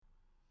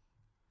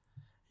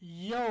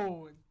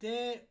Yo,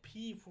 dear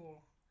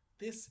people,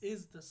 this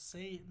is the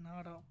Say It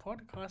Nada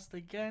podcast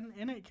again,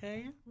 innit,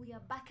 Kay? We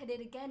are back at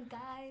it again,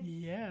 guys.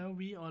 Yeah,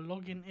 we are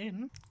logging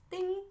in.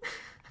 Ding.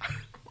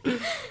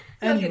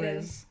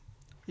 Anyways,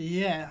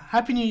 yeah,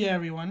 Happy New Year,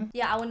 everyone.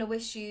 Yeah, I want to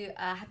wish you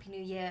a Happy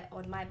New Year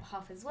on my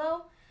behalf as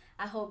well.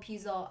 I hope you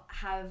all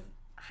have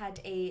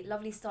had a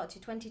lovely start to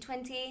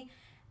 2020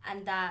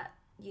 and that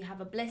you have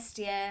a blessed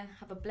year,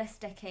 have a blessed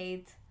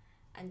decade,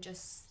 and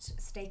just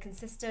stay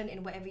consistent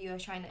in whatever you are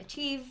trying to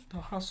achieve. The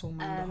hustle,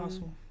 man, the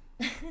hustle.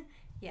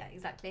 Yeah,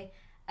 exactly.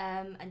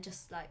 And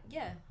just I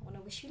want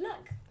to wish you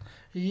luck.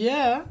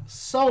 Yeah,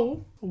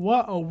 so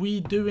what are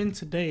we doing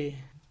today?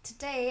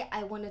 Today,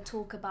 I want to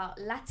talk about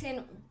the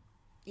Latin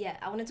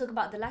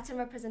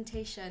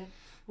representation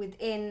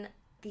within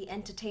the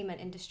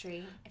entertainment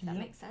industry, if that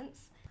makes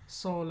sense.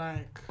 So,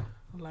 like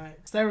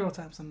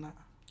stereotypes and that.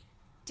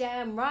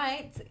 Damn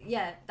right.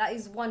 Yeah, that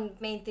is one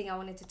main thing I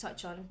wanted to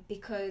touch on,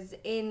 because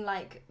in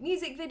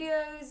music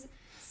videos,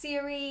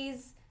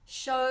 series,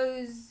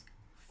 shows,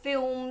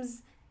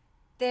 films,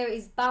 there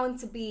is bound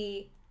to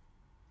be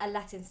a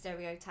Latin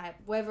stereotype,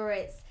 whether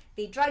it's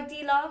the drug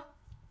dealer,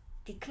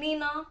 the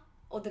cleaner,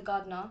 or the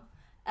gardener,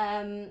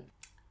 and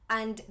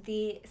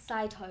the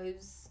side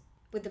hoes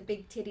with the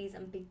big titties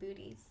and big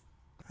booties.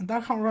 And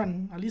that can't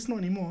run, at least not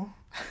anymore.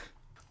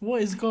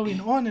 What is going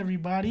on,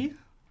 everybody?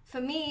 For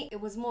me, it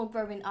was more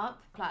growing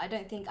up. I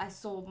don't think I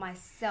saw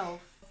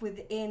myself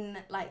within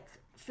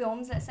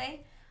films, let's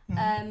say.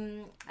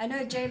 Mm-hmm. I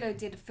know J-Lo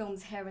did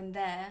films here and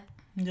there.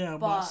 Yeah,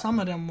 but some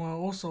of them were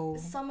also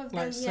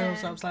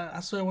stereotypes.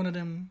 I swear one of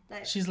them,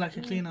 she's like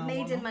a cleaner.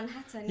 Made in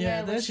Manhattan.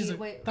 Yeah,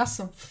 that's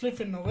a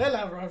flipping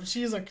novella, bro.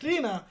 She's a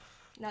cleaner.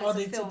 No,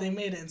 they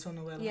made it into a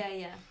novella.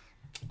 Yeah.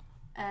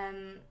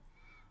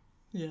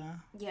 Yeah.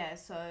 Yeah,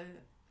 so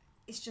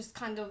it's just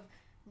kind of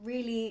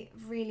really,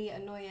 really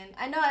annoying.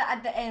 I know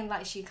at the end,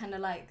 she kind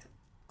of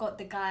got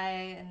the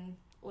guy and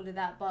all of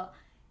that, but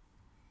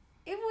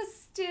it was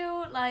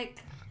still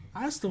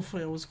I still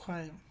thought it was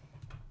quite.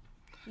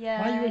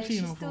 Yeah. Why are you a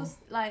cleaner for?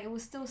 It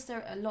was still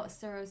a lot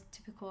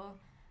stereotypical,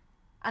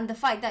 and the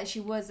fact that she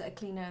was a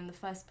cleaner in the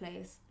first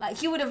place,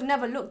 he would have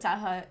never looked at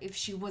her if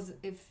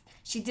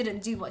she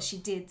didn't do what she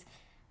did.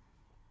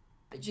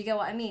 But do you get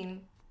what I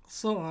mean?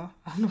 Sorta.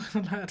 I'm not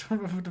gonna lie, I don't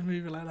remember the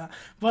movie like that.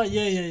 But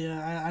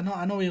yeah. I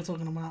know what you're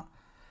talking about.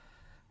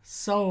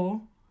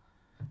 So,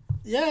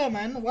 yeah,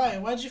 man. Why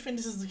do you think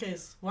this is the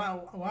case?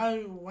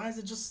 Why is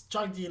it just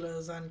drug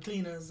dealers and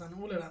cleaners and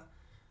all of that?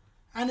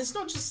 And it's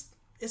not just.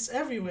 It's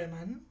everywhere,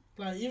 man.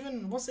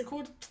 Even what's it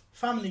called?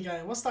 Family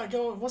Guy. What's that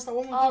girl? What's that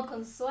woman? Oh,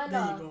 Consuela.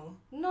 There you go.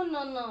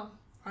 No.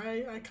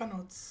 I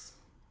cannot.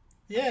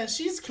 Yeah,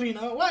 she's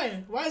cleaner.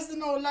 Why? Why is there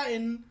no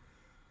Latin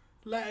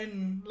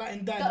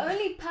dad? The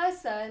only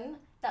person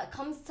that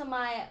comes to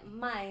my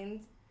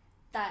mind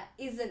that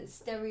isn't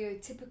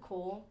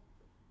stereotypical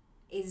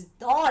is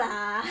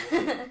Dora.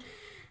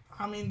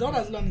 I mean,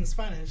 Dora's learning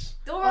Spanish.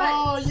 Dora.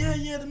 Oh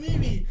yeah, the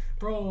movie,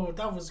 bro,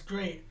 that was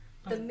great.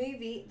 The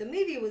movie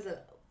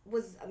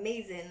was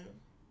amazing.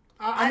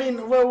 I mean,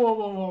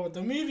 whoa.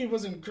 The movie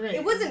wasn't great.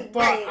 It wasn't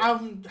but great.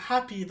 I'm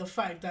happy the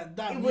fact that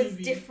it movie was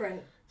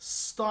different.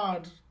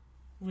 Starred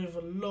with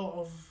a lot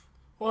of.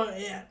 Well,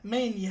 yeah,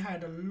 mainly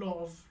had a lot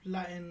of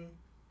Latin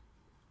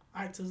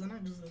actors and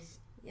actresses.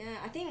 Yeah,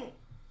 I think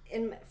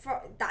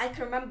that I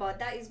can remember,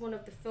 that is one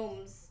of the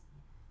films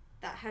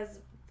that has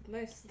the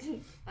most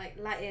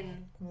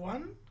Latin.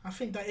 One? I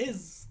think that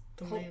is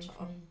the culture. Main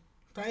film.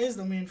 That is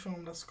the main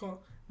film that's got,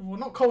 well,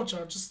 not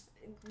culture, just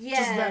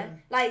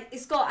them.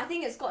 It's got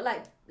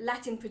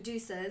Latin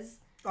producers.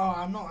 Oh,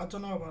 I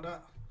don't know about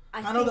that.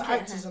 I know the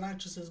actors and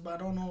actresses, but I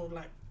don't know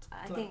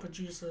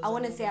producers. I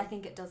want to say I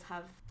think it does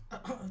have.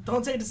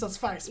 Don't take this as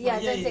facts. Yeah,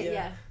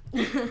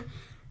 but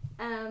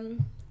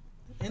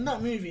in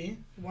that movie,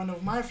 one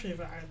of my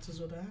favorite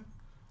actors were there,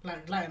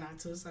 Latin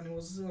actors, and it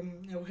was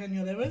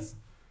Eugenio Derbez.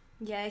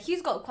 Yeah,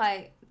 he's got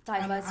quite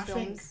diverse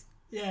films.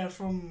 Think,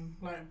 from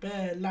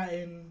bare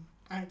Latin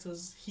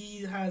actors,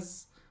 he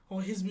has,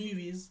 or his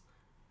movies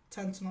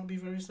tend to not be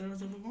very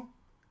stereotypical.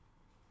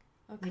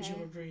 Okay. Would you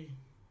agree?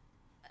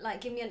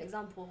 Give me an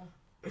example.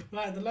 The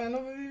Latin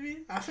Lover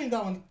movie? I think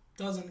that one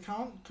doesn't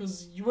count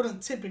because you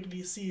wouldn't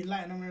typically see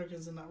Latin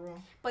Americans in that role.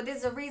 But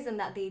there's a reason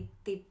that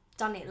they've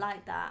done it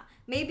like that.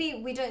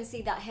 Maybe we don't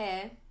see that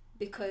here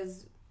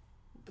because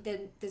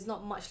there's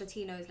not much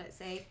Latinos, let's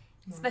say,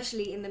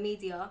 especially in the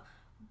media.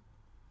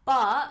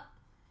 But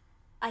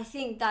I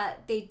think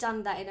that they've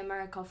done that in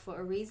America for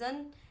a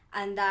reason,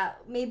 and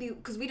that maybe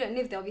because we don't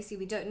live there, obviously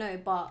we don't know,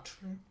 but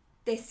True.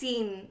 They're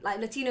seen,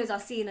 Latinos are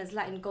seen as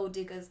Latin gold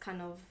diggers,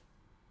 kind of.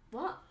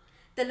 What?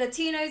 The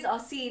Latinos are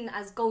seen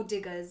as gold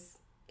diggers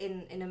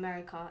in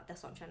America.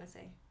 That's what I'm trying to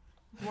say.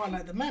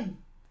 What, the men?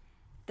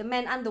 The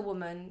men and the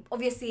woman.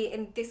 Obviously,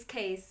 in this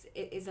case,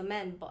 it is a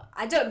man, but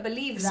I don't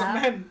believe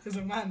that. It's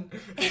a man.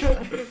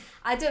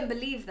 I don't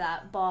believe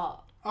that,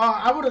 but...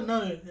 I wouldn't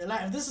know.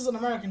 If this is an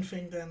American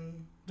thing,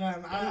 then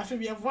damn, I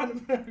think we have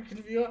one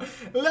American viewer.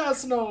 Let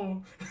us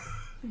know.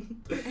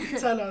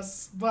 Tell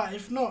us. But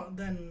if not,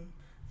 then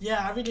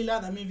Yeah, I really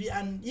like that movie,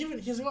 and even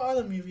he's got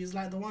other movies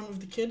like the one with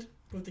the kid,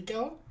 with the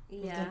girl,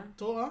 with Yeah.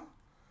 the daughter.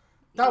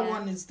 That Yeah.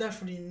 one is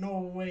definitely no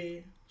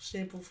way,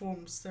 shape or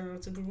form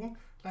stereotypical.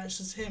 Like it's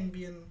just him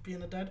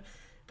being a dad.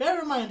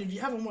 Bear in mind, if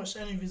you haven't watched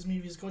any of his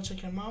movies, go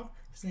check him out.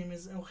 His name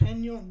is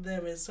Eugenio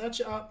Derbez. Search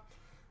it up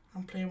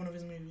and play one of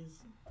his movies.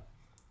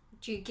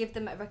 Do you give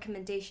them a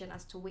recommendation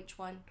as to which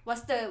one?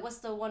 What's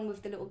the one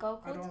with the little girl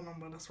I called? don't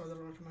remember. That's why I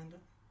don't recommend it.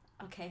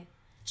 Okay.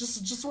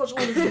 Just watch all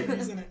his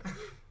movies, innit?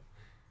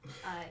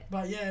 Alright.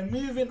 But yeah,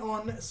 moving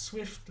on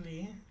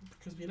swiftly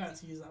because we like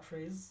to use that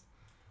phrase.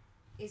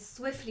 It's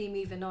swiftly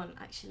moving on,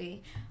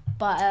 actually.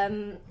 But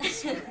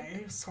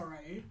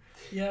Sorry.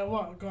 Yeah,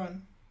 what? Go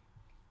on.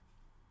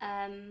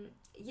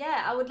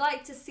 yeah, I would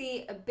like to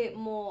see a bit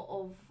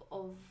more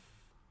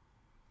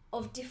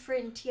of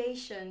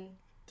differentiation.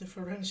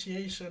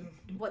 Differentiation.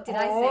 What did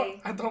I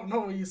say? I don't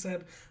know what you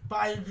said, but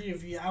I agree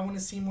with you. I want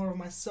to see more of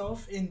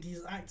myself in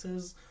these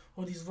actors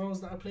or these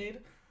roles that I played.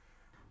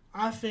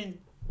 I think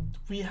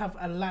we have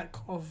a lack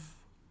of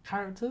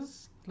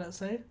characters, let's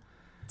say.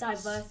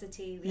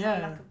 Diversity. We have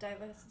a lack of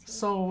diversity.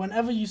 So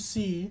whenever you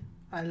see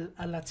a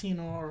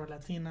Latino or a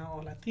Latina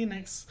or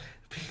Latinx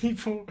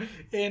people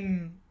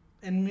in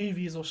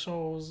movies or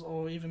shows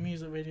or even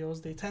music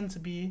videos, they tend to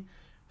be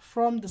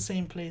from the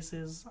same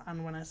places.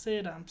 And when I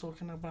say that, I'm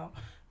talking about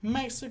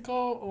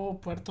Mexico or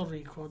Puerto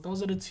Rico.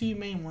 Those are the two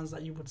main ones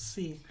that you would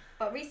see.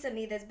 But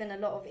recently there's been a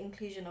lot of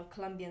inclusion of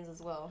Colombians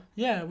as well.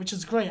 Yeah, which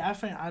is great. I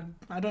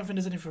don't think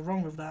there's anything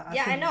wrong with that.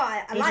 I know.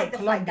 I like the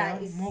fact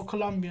that more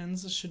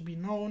Colombians should be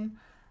known.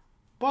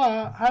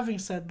 But having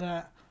said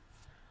that,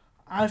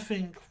 I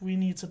think we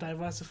need to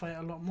diversify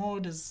a lot more.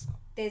 There's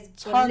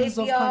tons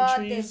Bolivia, of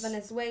countries. there's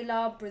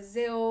Venezuela,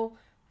 Brazil.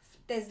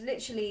 There's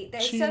Chile,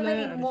 so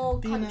many more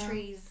Argentina,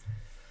 countries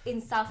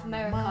in South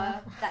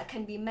America that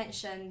can be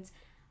mentioned,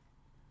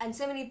 and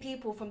so many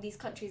people from these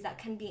countries that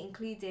can be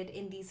included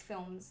in these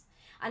films.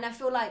 And I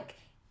feel like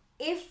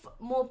if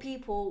more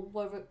people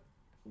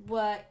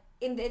were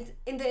in the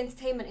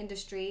entertainment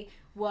industry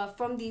were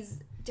from these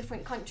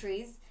different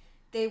countries,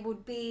 there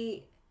would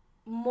be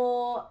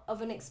more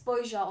of an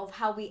exposure of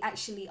how we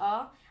actually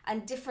are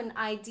and different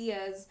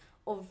ideas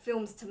of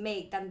films to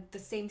make than the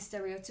same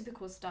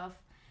stereotypical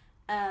stuff.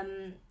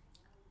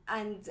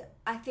 And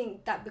I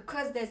think that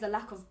because there's a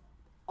lack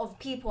of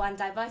people and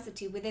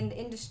diversity within the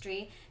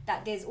industry,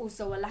 that there's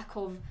also a lack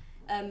of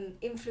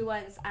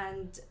influence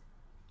and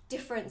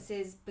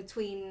differences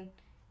between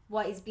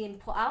what is being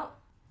put out.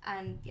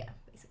 And yeah,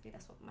 basically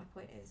that's what my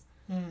point is.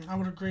 I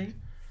would agree.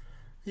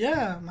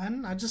 Yeah,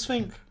 man. I just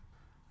think,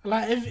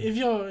 like, if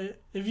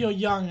you're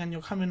young and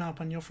you're coming up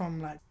and you're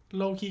from like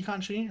low key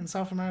country in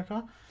South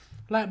America,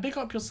 like, big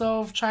up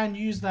yourself. Try and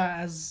use that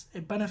as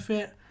a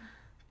benefit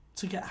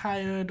to get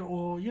hired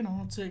or, you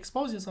know, to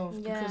expose yourself,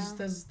 because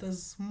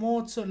there's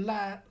more to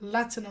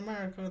Latin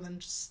America than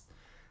just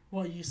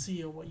what you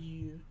see or what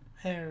you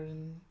hear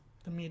in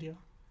the media.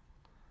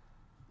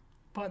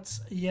 But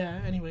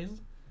yeah, anyways,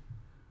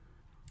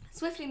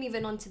 swiftly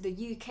moving on to the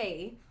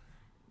UK,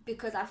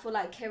 because I feel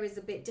like here is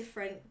a bit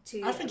different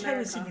to I think America. here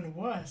is even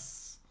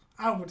worse,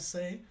 I would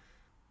say.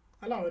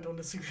 I don't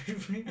disagree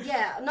with me.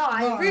 Yeah, no,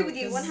 I agree with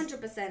you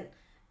 100%.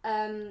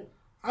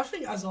 I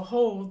think as a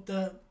whole,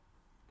 the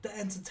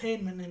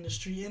entertainment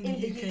industry in the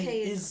UK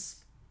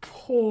is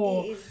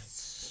poor. It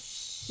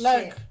is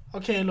like, shit.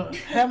 okay, look,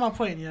 hear my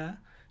point, yeah?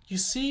 You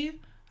see,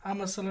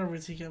 I'm a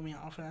celebrity, get me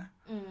out of here.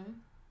 Mm.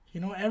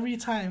 You know, every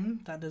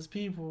time that there's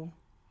people,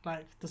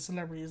 like the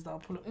celebrities that are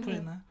put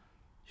in there,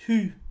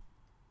 who?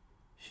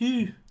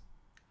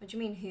 What do you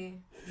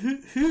mean,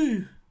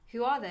 Who?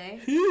 Who are they?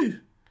 Who?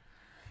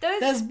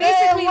 There's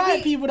basically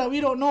white people that we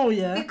don't know,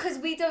 yeah? Because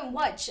we don't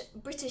watch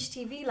British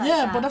TV like that.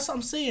 Yeah, but that's what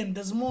I'm saying.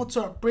 There's more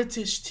to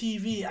British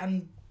TV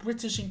and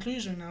British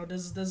inclusion now.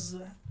 There's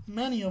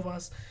many of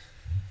us.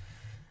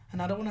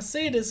 And I don't want to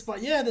say this,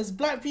 but yeah, there's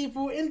black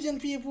people, Indian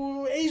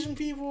people, Asian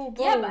people.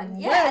 Bro, yeah, man.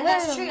 Yeah, and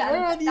that's true.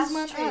 Where are these that's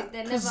men true. at?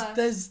 They're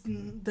Because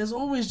there's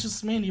always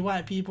just mainly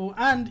white people.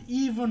 And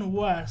even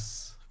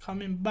worse,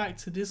 coming back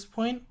to this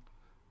point,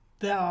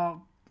 there are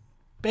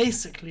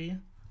basically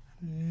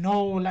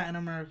no Latin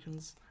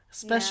Americans.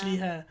 Especially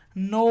here.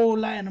 No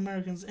Latin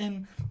Americans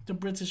in the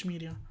British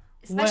media.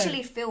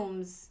 Especially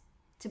films,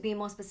 to be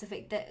more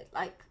specific. That,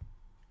 like,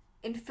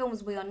 in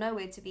films we are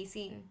nowhere to be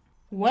seen.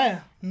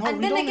 Where? No, and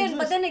we then don't again, exist.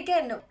 but then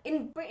again,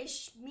 in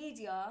British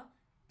media,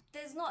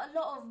 there's not a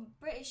lot of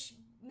British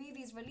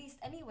movies released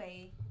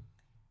anyway.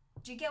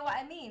 Do you get what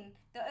I mean?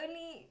 The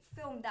only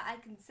film that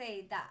I can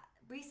say that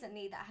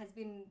recently that has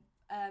been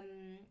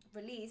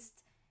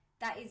released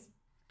that is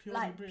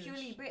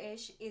purely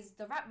British is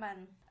the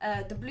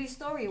Rapman, the Blue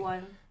Story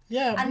one.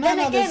 Yeah, and then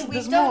again,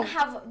 we don't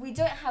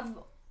have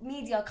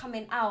media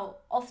coming out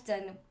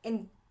often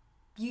in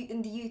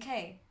the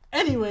UK.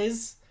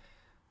 Anyways,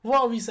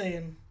 what are we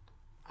saying?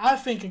 I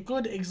think a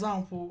good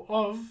example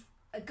of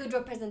a good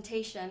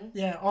representation.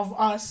 Yeah, of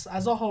us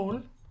as a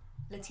whole.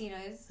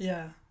 Latinos.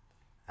 Yeah,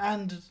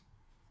 and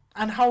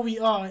how we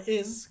are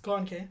is go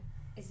on, Kay.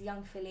 Is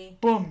Young Philly.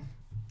 Boom.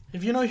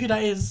 If you know who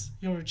that is,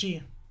 you're a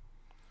G.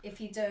 If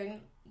you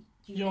don't,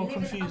 You're living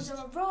confused.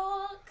 under a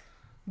rock.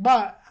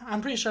 But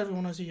I'm pretty sure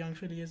everyone knows who Young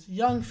Philly is.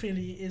 Young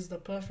Philly is the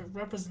perfect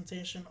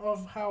representation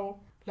of how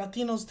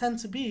Latinos tend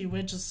to be.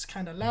 We're just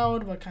kind of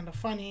loud, we're kind of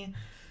funny,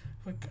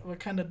 we're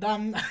kind of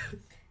dumb.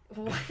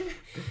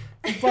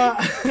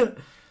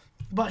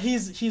 but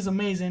he's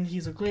amazing.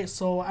 He's a great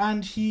soul,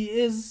 and he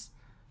is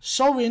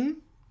showing,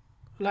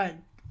 like,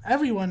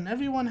 everyone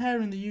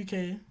here in the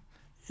UK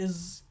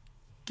is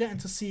getting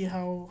to see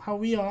how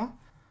we are,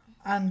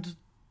 and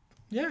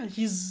yeah,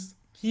 he's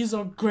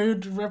a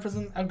good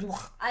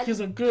he's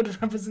a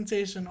good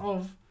representation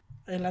of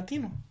a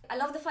Latino. I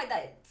love the fact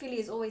that Philly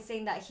is always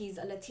saying that he's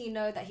a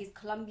Latino, that he's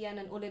Colombian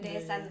and all of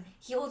this, and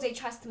he always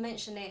tries to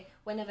mention it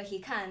whenever he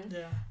can.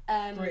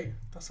 Yeah. Great.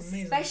 That's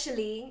amazing.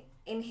 Especially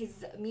in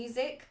his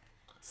music.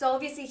 So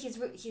obviously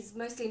he's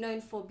mostly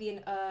known for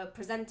being a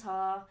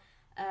presenter,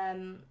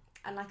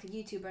 and like a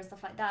YouTuber and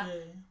stuff like that.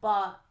 Yeah.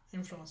 But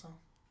influencer.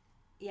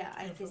 Yeah,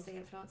 I did say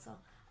influencer.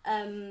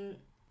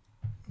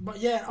 But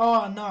yeah,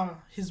 no,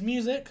 his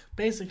music,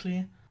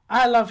 basically,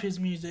 I love his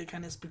music,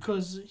 and it's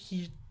because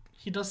he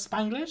does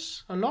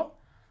Spanglish a lot.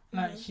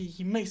 Like,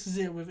 he mixes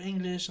it with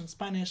English and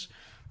Spanish,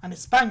 and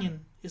it's banging.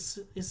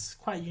 It's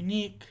quite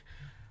unique.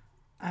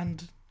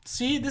 And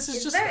see, this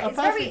is just a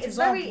perfect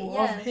example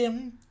of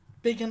him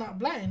bigging up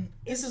Blind.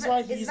 This is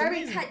why he's very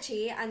amazing.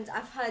 Catchy, and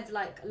I've heard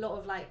like a lot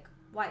of like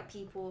white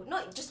people,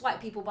 not just white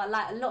people, but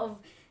like a lot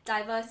of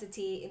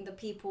diversity in the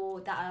people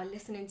that are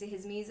listening to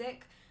his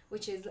music,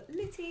 which is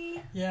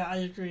litty. Yeah, I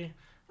agree.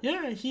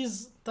 Yeah,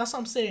 that's what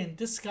I'm saying.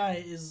 This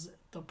guy is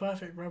the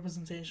perfect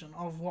representation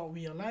of what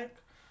we are like,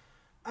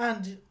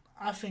 and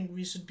I think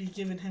we should be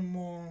giving him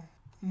more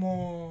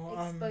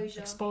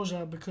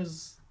exposure,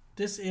 because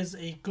this is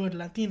a good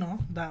Latino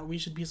that we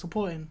should be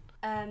supporting.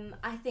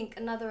 I think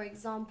another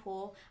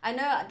example, I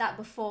know that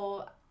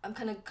before, I'm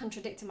kind of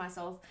contradicting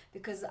myself,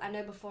 because I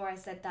know before I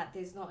said that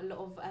there's not a lot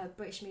of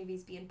British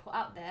movies being put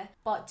out there.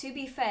 But to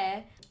be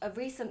fair, a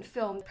recent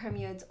film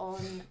premiered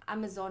on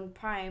Amazon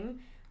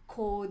Prime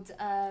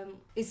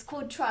it's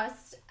called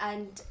Trust,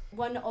 and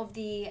one of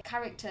the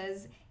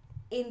characters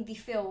in the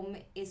film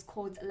is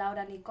called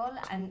Laura Nicole,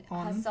 and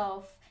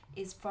herself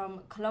is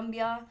from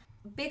Colombia.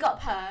 Big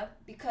up her,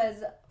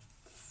 because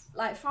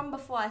like from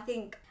before,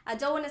 I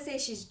don't want to say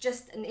she's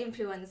just an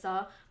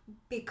influencer,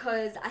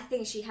 because I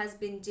think she has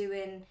been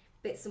doing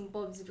bits and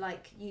bobs with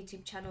like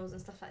YouTube channels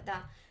and stuff like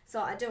that. So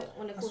I don't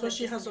want to call her. So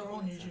she has her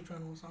own YouTube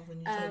channel or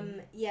something.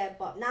 Yeah,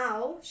 but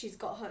now she's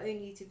got her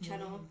own YouTube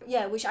channel.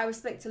 Yeah, which I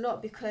respect a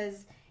lot,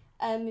 because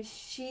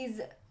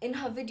she's in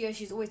her video.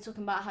 She's always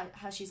talking about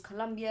how she's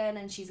Colombian,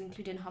 and she's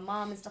including her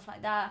mom and stuff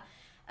like that.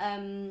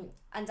 And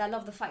I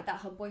love the fact that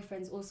her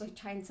boyfriend's also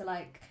trying to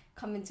like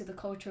come into the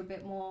culture a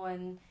bit more,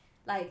 and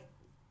like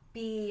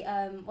be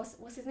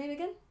what's his name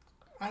again?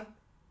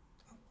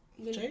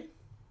 Jay?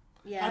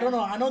 Yeah. I don't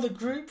know. I know the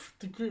group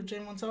Jay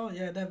Montel.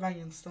 Yeah, they're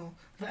banging still.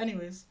 But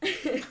anyways.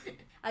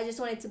 I just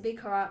wanted to big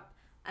her up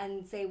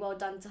and say well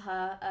done to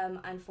her,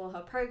 and for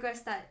her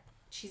progress that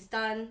she's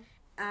done,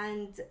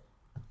 and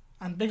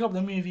big up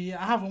the movie.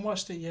 I haven't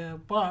watched it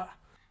yet, but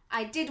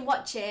I did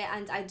watch it,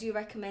 and I do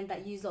recommend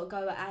that you lot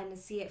go and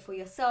see it for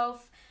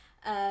yourself,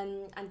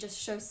 and just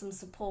show some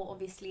support,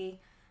 obviously.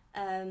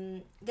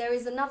 There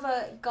is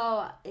another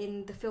girl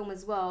in the film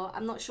as well.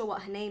 I'm not sure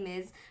what her name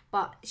is,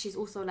 but she's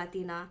also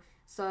Latina,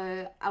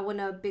 so I want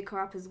to big her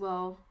up as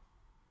well.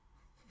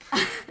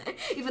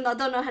 Even though I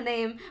don't know her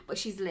name, but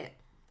she's lit.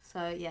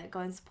 So yeah, go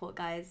and support,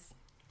 guys.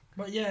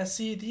 But yeah,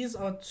 see, these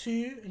are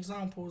two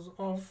examples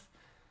of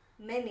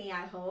many,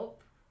 I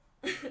hope.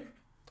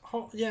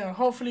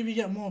 Hopefully we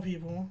get more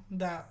people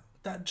that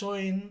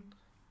join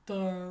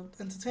the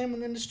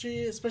entertainment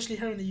industry, especially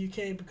here in the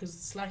UK, because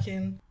it's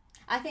lacking.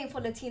 I think for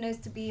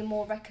Latinos to be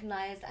more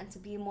recognised and to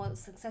be more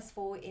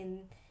successful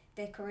in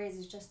their careers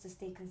is just to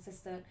stay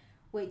consistent,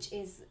 which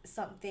is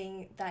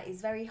something that is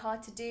very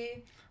hard to do.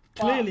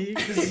 Clearly,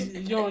 because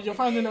you're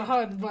finding it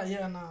hard, but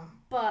yeah, nah.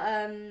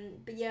 But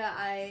yeah,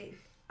 I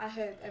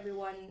hope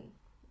everyone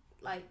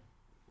like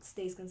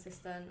stays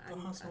consistent and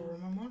the hustle,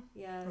 remember?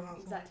 Yeah,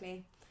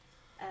 exactly.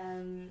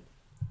 And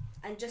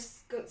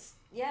just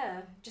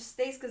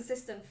stays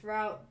consistent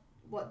throughout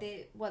what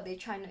they're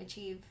trying to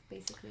achieve,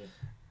 basically.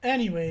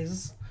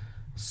 Anyways,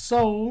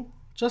 so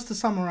just to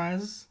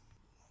summarize,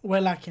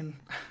 we're lacking.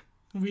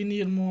 We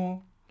need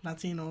more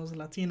Latinos,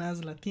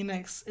 Latinas,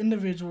 Latinx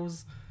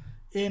individuals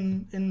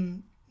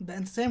in the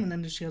entertainment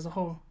industry as a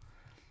whole,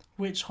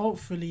 which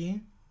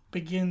hopefully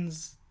begin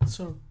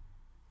to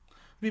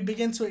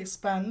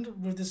expand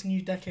with this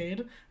new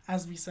decade,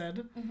 as we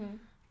said.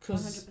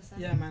 Because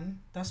yeah, man,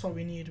 that's what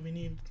we need. We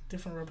need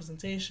different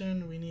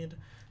representation.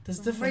 There's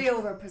different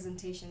real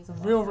representations.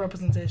 Real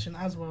representation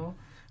as well.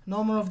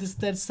 No more of these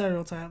dead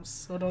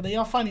stereotypes. Although they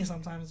are funny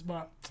sometimes,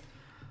 but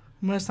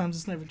most times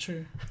it's never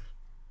true.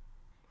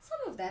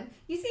 Some of them,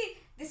 you see,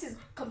 this is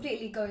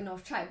completely going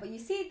off track, but you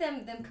see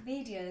them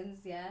comedians,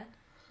 yeah.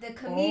 The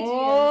comedians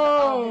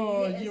are the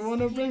littest you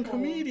want to bring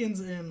comedians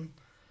in?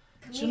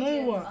 Comedians do you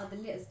know what? Are the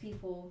littest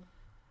people.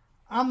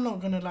 I'm not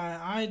gonna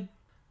lie.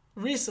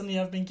 recently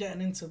I've been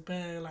getting into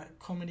bare like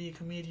comedy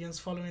comedians,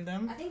 following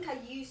them. I think I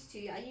used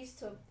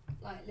to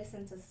like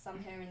listen to some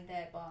here and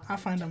there, but I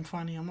find them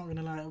funny, I'm not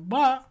gonna lie.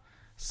 But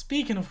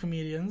speaking of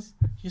comedians,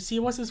 you see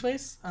what's his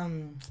face?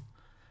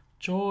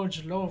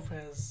 George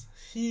Lopez.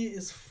 He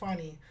is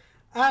funny.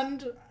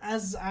 And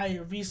as I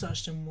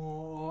researched him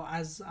more, or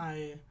as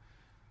I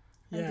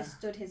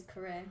understood his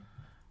career.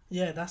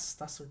 Yeah,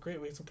 that's a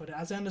great way to put it.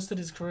 As I understood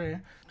his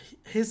career,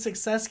 his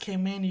success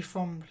came mainly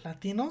from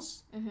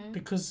Latinos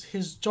because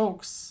his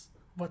jokes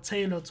were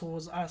tailored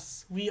towards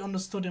us. We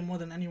understood him more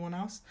than anyone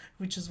else,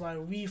 which is why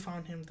we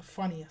found him the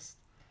funniest.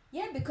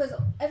 Yeah, because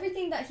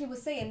everything that he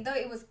was saying, though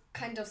it was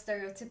kind of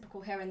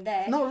stereotypical here and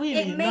there. Not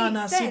really. It made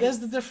sense. See, there's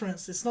the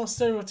difference. It's not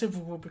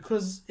stereotypical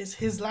because it's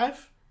his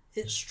life.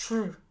 It's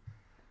true.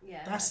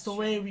 Yeah, that's the true.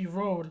 way we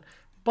roll.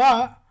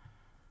 But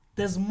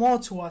there's more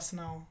to us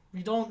now.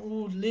 We don't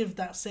all live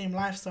that same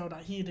lifestyle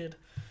that he did.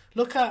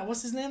 Look at,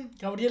 what's his name?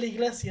 Gabriel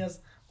Iglesias.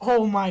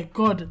 Oh my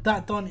God,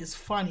 that Don is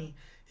funny.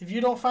 If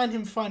you don't find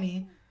him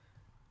funny,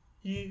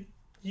 you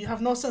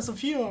have no sense of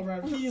humor,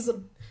 bro.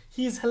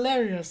 He's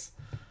hilarious.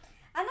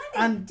 And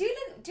I think,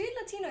 do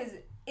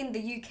Latinos in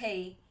the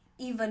UK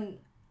even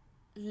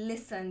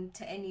listen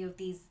to any of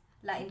these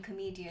Latin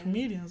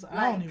comedians?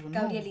 I don't even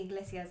know. Gabriel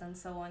Iglesias and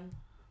so on.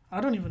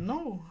 I don't even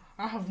know.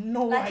 I have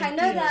no idea. I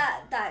know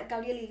that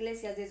Gabriel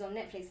Iglesias is on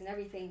Netflix and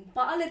everything,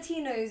 but are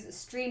Latinos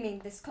streaming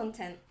this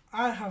content?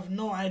 I have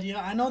no idea.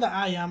 I know that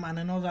I am, and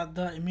I know that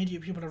the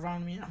immediate people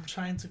around me, I'm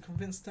trying to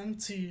convince them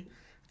to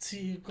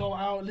go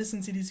out,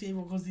 listen to these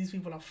people because these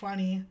people are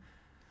funny.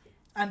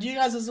 And you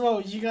guys as well,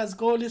 you guys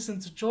go listen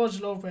to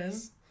George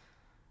Lopez.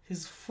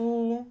 His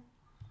full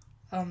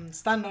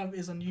stand-up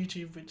is on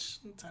YouTube, which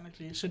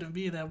technically it shouldn't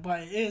be there,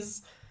 but it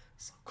is.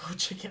 So go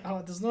check it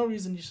out. There's no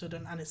reason you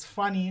shouldn't, and it's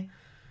funny.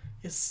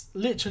 It's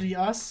literally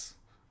us.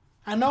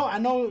 I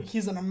know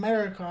he's in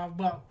America,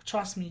 but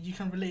trust me, you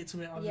can relate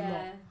to it a lot.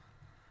 Yeah,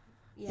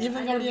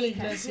 even Gabriel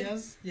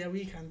Iglesias. Yeah,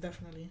 we can,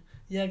 definitely.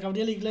 Yeah,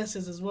 Gabriel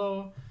Iglesias as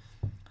well.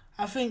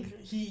 I think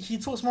he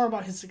talks more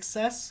about his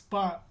success,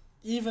 but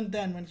even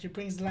then, when he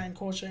brings Latin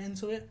culture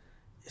into it,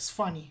 it's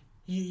funny.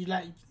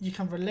 You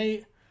can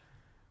relate.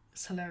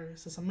 It's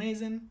hilarious. It's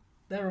amazing.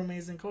 They're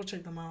amazing. Go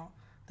check them out.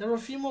 There are a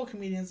few more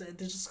comedians that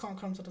they just can't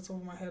come to the top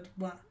of my head,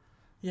 but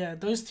yeah,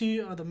 those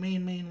two are the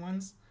main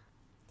ones.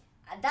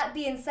 That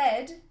being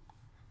said,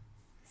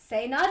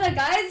 say nada,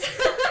 guys.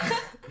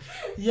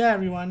 Yeah,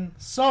 everyone.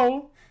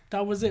 So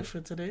that was it for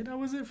today. That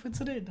was it for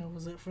today.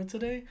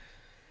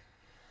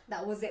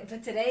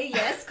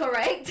 Yes,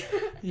 correct.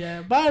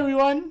 Yeah. Bye,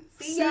 everyone.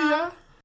 See ya.